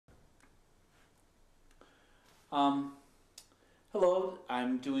Um, Hello,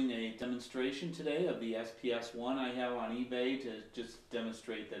 I'm doing a demonstration today of the SPS-1 I have on eBay to just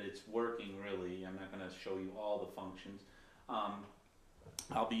demonstrate that it's working really. I'm not going to show you all the functions.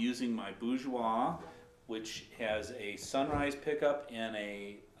 I'll be using my Bourgeois, which has a Sunrise pickup and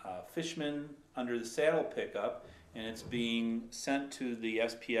a Fishman under the saddle pickup, and it's being sent to the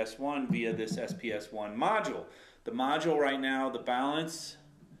SPS-1 via this SPS-1 module. The module right now, the balance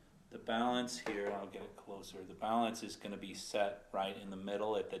here, I'll get it closer, the balance is going to be set right in the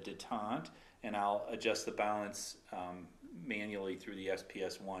middle at the detente, and I'll adjust the balance manually through the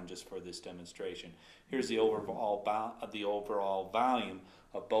SPS-1 just for this demonstration. Here's the overall volume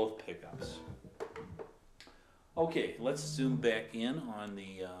of both pickups. Okay, let's zoom back in on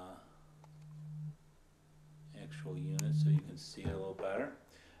the actual unit so you can see it a little better.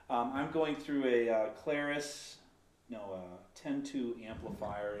 I'm going through a Claris 10-2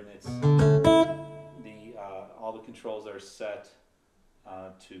 amplifier, and it's all the controls are set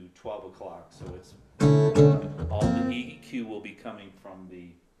to 12 o'clock, so it's all the EQ will be coming from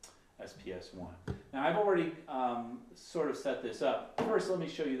the SPS-1. Now I've already sort of set this up. First, let me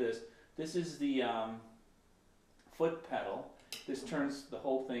show you this. This is the foot pedal. This turns the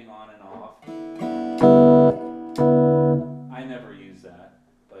whole thing on and off. I never use that,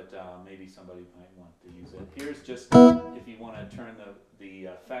 but maybe somebody might want to use it. Here's just if you want to turn the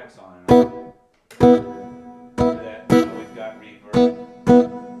effects on and off. Look at that. So we've got reverb.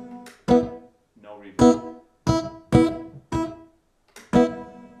 No reverb.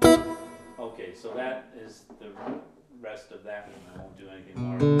 Okay, so that is the rest of that one. I won't do anything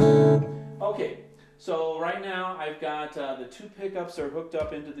more. Okay, so right now I've got the two pickups are hooked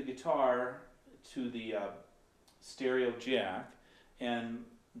up into the guitar to the stereo jack, and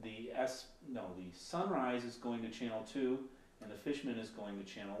the Sunrise is going to channel 2 and the Fishman is going to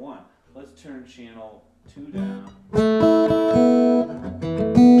channel 1. Let's turn channel 2 down.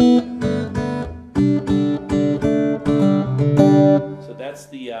 So that's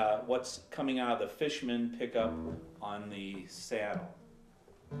the what's coming out of the Fishman pickup on the saddle.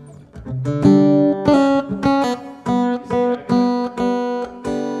 I've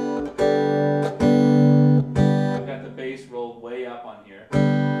got the bass rolled way up on here.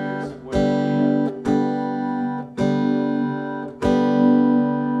 Here's where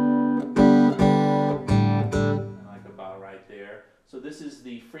like about right there. So this is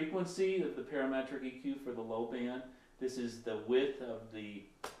the frequency of the parametric EQ for the low band. This is the width of the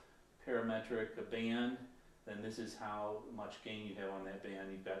parametric band. Then this is how much gain you have on that band.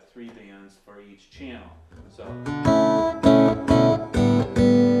 You've got 3 bands for each channel. So I've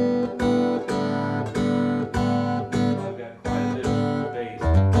got quite a bit of bass.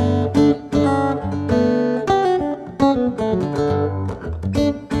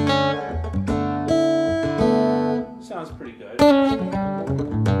 Sounds pretty good.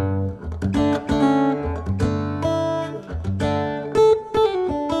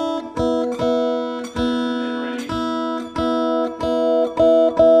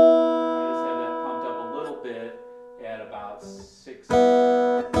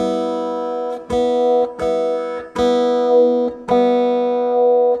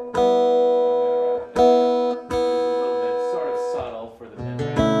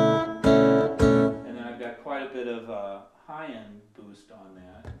 High-end boost on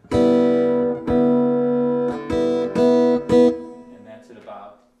that, and that's at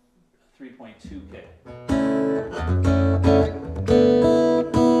about 3.2K.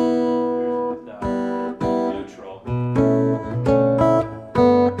 Here's the neutral.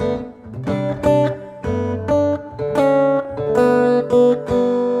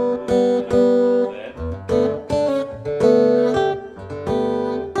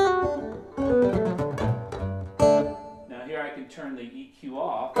 Turn the EQ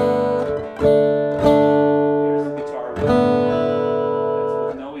off. Here's the guitar. That's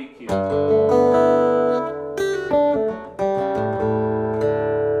with no EQ.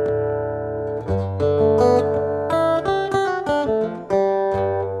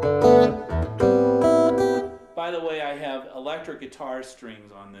 By the way, I have electric guitar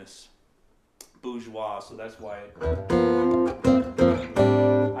strings on this Bourgeois, so that's why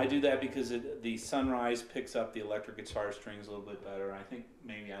I do that, because the Sunrise picks up the electric guitar strings a little bit better. I think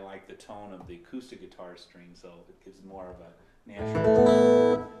maybe I like the tone of the acoustic guitar strings, so it gives more of a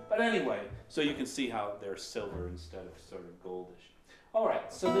natural. But anyway, so you can see how they're silver instead of sort of goldish. All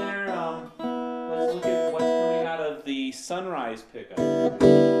right, so there. Let's look at what's coming out of the Sunrise pickup. Sounds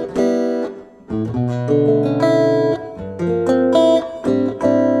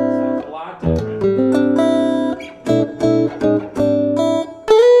a lot different.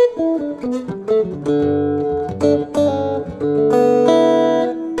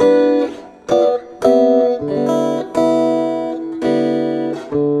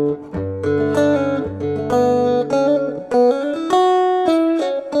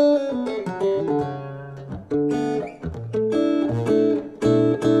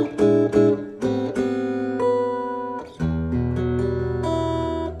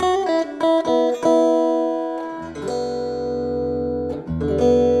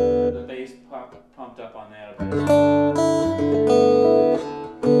 up on that a bit.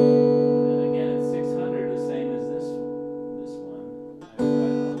 And again, it's 600, the same as this one. I've got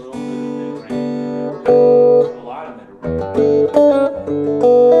a little bit of mid-range in there, a lot of mid-range.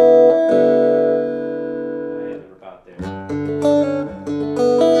 I have it about there.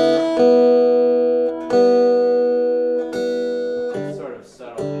 It's sort of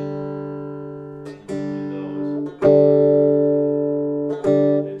subtle.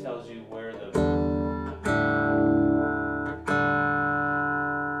 It tells you where the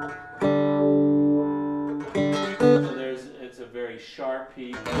it's a very sharp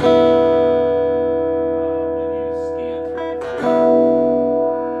peak when you scan through the film.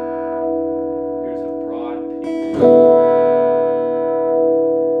 Here's a broad peak.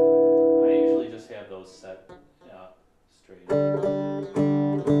 I usually just have those set straight. So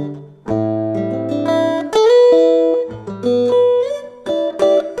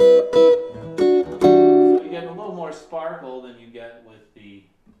you get a little more sparkle than you get with the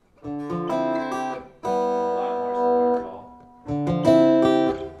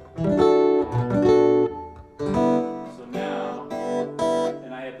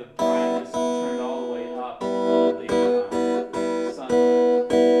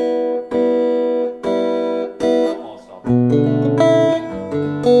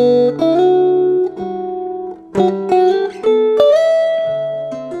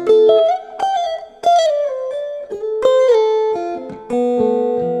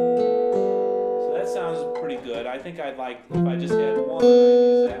I think I'd like, if I just had one, I'd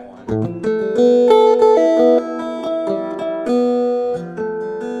use that one.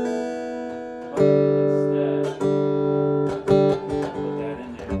 But instead, I'll put that in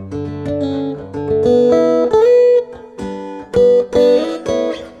there.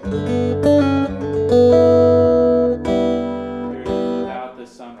 Here it is without the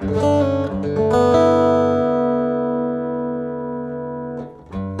sunrise.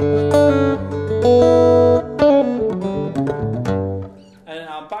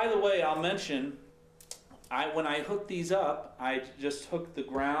 By the way, I'll mention, when I hook these up, I just hooked the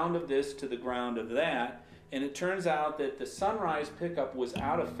ground of this to the ground of that, and it turns out that the sunrise pickup was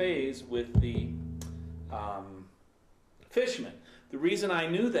out of phase with the Fishman. The reason I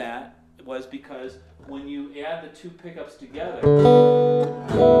knew that was because when you add the two pickups together,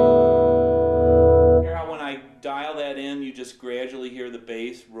 hear how when I dial that in, you just gradually hear the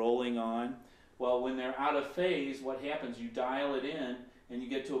bass rolling on? Well, when they're out of phase, what happens? You dial it in, and you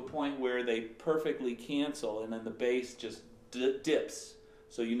get to a point where they perfectly cancel, and then the bass just dips,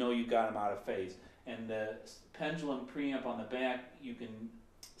 so you know you got them out of phase. And the Pendulum preamp on the back, you can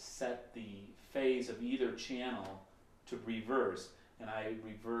set the phase of either channel to reverse. And I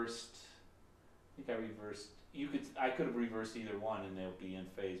reversed, I could have reversed either one and they'll be in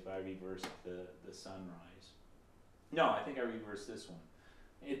phase, but I reversed the sunrise. No, I think I reversed this one.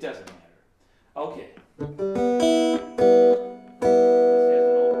 It doesn't matter. Okay.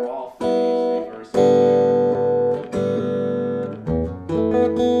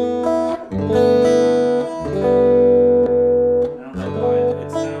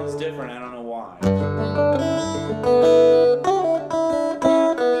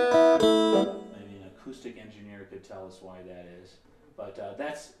 Acoustic engineer could tell us why that is, but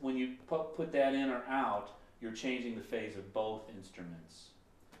that's when you put that in or out, you're changing the phase of both instruments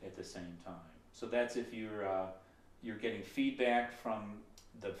at the same time. So that's if you're getting feedback from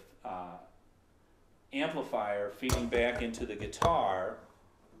the amplifier feeding back into the guitar.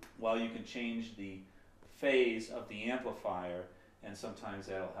 Well, you can change the phase of the amplifier, and sometimes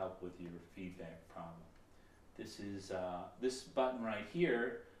that'll help with your feedback problem. This is this button right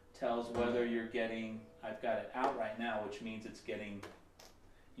here tells whether you're getting, I've got it out right now, which means it's getting,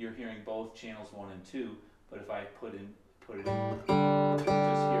 you're hearing both channels 1 and 2, but if I put it in,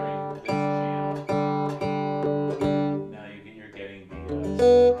 just hearing this channel, now you're getting the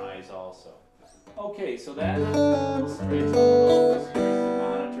sunrise also. Okay, so that illustrates all those. Here's the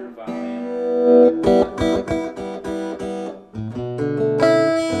monitor volume.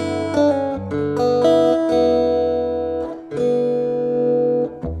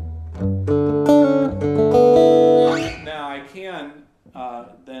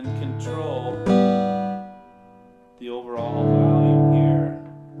 Then control the overall volume here,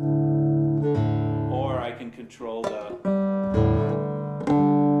 or I can control the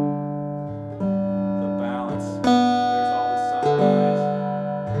balance. There's all the sunrise,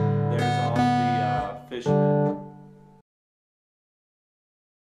 there's all the Fishman.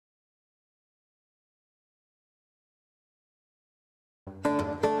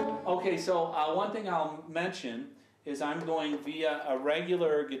 Okay, so one thing I'll mention is I'm going via a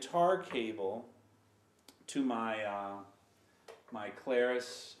regular guitar cable to my my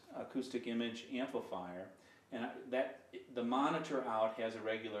Claris acoustic image amplifier, and the monitor out has a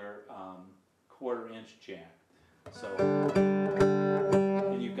regular 1/4 inch jack. So,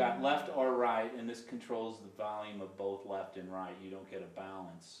 and you've got left or right, and this controls the volume of both left and right. You don't get a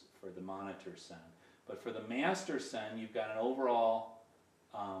balance for the monitor send. But for the master send, you've got an overall,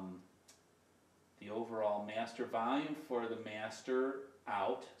 the overall master volume for the master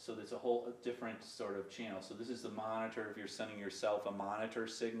out, so there's a whole different sort of channel. So this is the monitor if you're sending yourself a monitor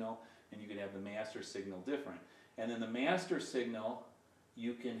signal, and you can have the master signal different. And then the master signal,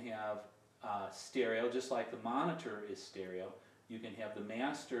 you can have stereo, just like the monitor is stereo. You can have the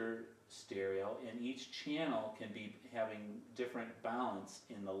master stereo, and each channel can be having different balance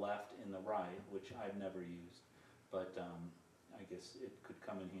in the left and the right, which I've never used, but I guess it could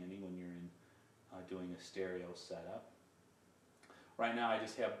come in handy when you're in doing a stereo setup. Right now I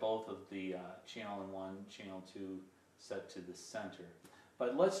just have both of the channel 1, channel 2 set to the center.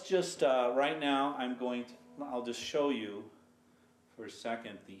 But let's just, right now I'll just show you for a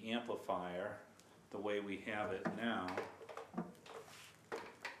second the amplifier, the way we have it now.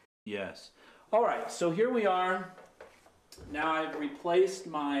 Yes. Alright, so here we are. Now I've replaced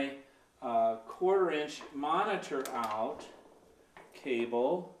my 1/4 inch monitor out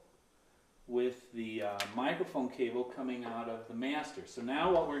cable with the microphone cable coming out of the master. So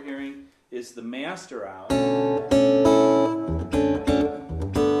now what we're hearing is the master out.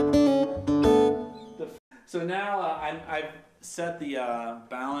 So now I've set the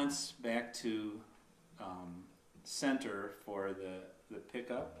balance back to center for the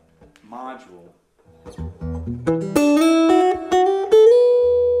pickup module.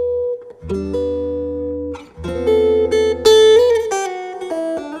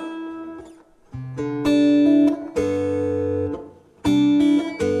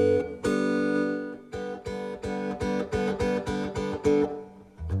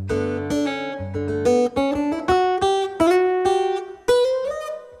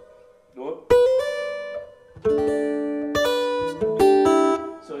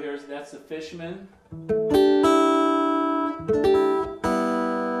 That's the Fishman.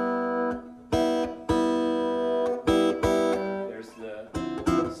 There's the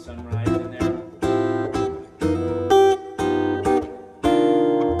sunrise in there.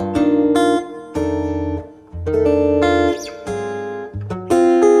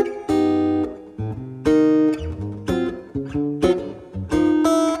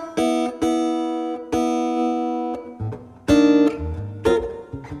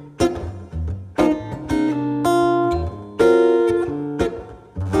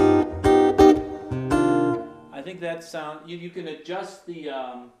 That sound, you can adjust the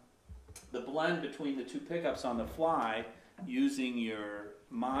blend between the two pickups on the fly using your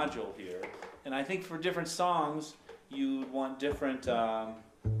module here, and I think for different songs you want different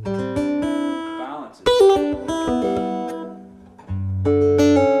balances.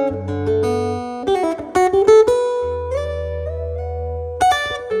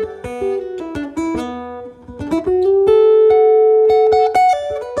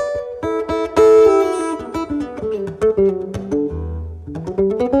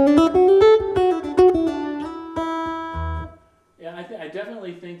 I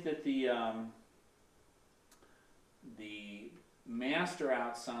definitely think that the master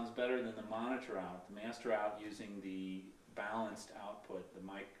out sounds better than the monitor out. The master out using the balanced output, the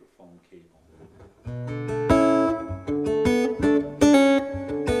microphone cable.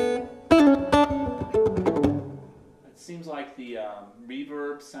 It seems like the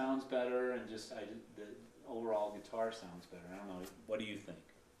reverb sounds better, and just the overall guitar sounds better. I don't know. What do you think?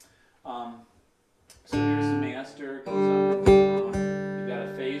 So here's the master, goes up and down. You've got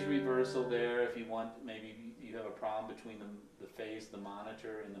a phase reversal there if you want, maybe you have a problem between the phase, the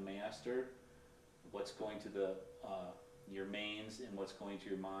monitor, and the master. What's going to the your mains and what's going to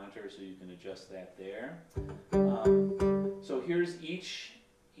your monitor, so you can adjust that there. So here's each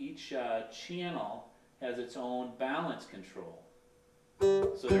channel has its own balance control.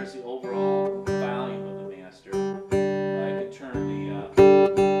 So there's the overall volume of the master. I can turn the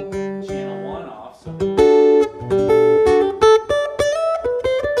channel 1 off. So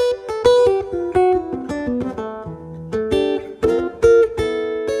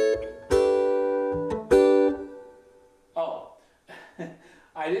oh,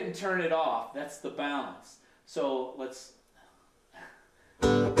 I didn't turn it off. That's the balance. So let's.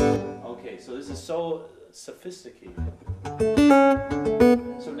 Okay, so this is so sophisticated.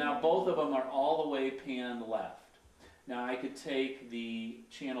 So now both of them are all the way panned left. Now I could take the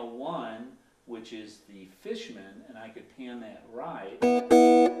channel 1, which is the Fishman, and I could pan that right.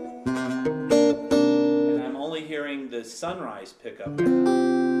 And I'm the sunrise pickup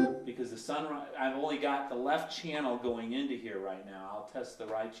because the sunrise, I've only got the left channel going into here right now. I'll test the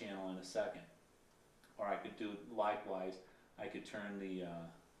right channel in a second. Or I could do likewise. I could turn the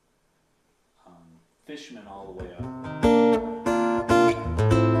Fishman all the way up.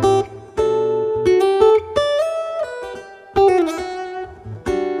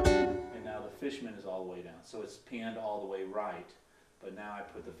 And now the Fishman is all the way down. So it's panned all the way right. But now I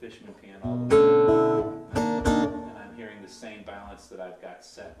put the Fishman pan all the way down. And I'm hearing the same balance that I've got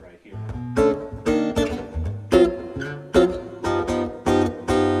set right here.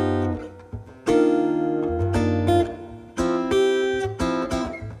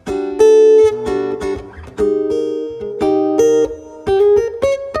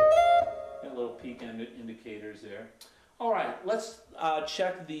 Indicators there. All right, let's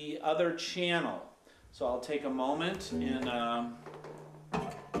check the other channel. So I'll take a moment and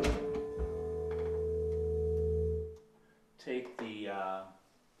take the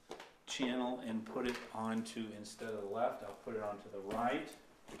channel and put it onto, instead of the left, I'll put it onto the right.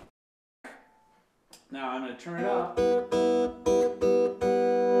 Now I'm going to turn it up.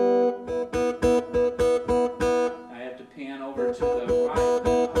 I have to pan over to the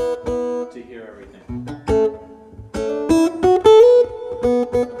right to hear everything.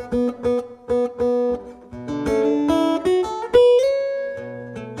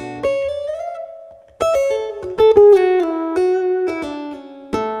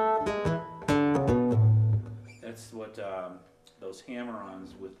 That's what those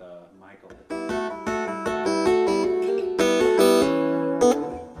hammer-ons with Michael did.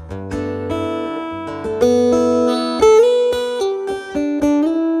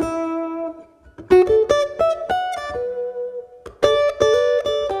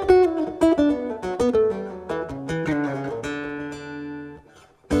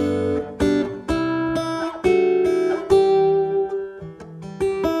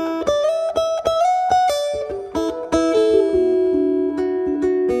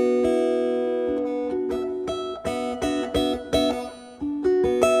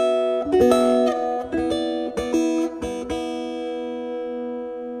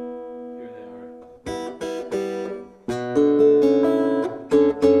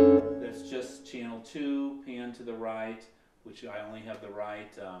 That's just channel 2, pan to the right, which I only have the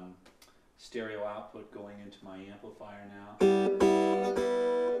right stereo output going into my amplifier now.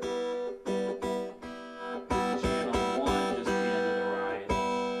 Channel 1 just pan to the right, and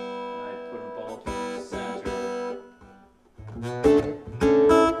I put them both in the center.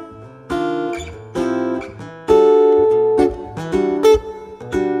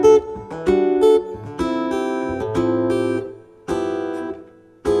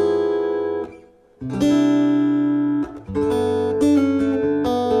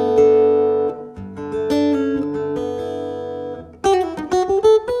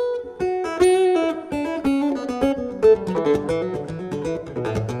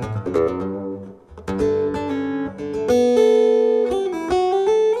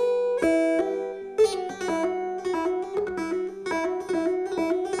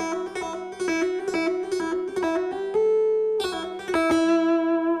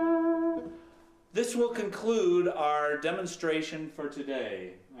 This will conclude our demonstration for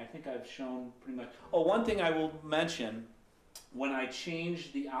today. I think I've shown pretty much. Oh, one thing I will mention, when I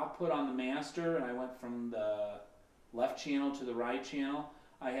changed the output on the master and I went from the left channel to the right channel,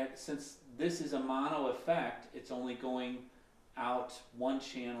 I had, since this is a mono effect, it's only going out one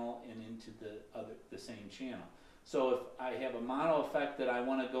channel and into the same channel. So if I have a mono effect that I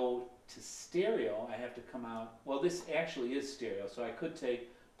want to go to stereo, I have to come out, well, this actually is stereo, so I could take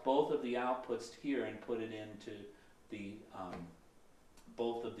both of the outputs here and put it into the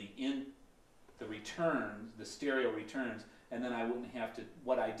both of the returns, the stereo returns, and then I wouldn't have to.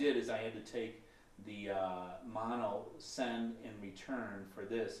 What I did is I had to take the mono send and return for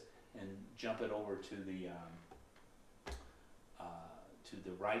this and jump it over to the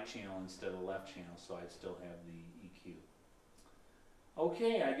right channel instead of the left channel, so I'd still have the EQ.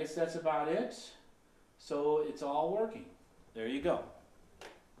 Okay, I guess that's about it. So it's all working. There you go.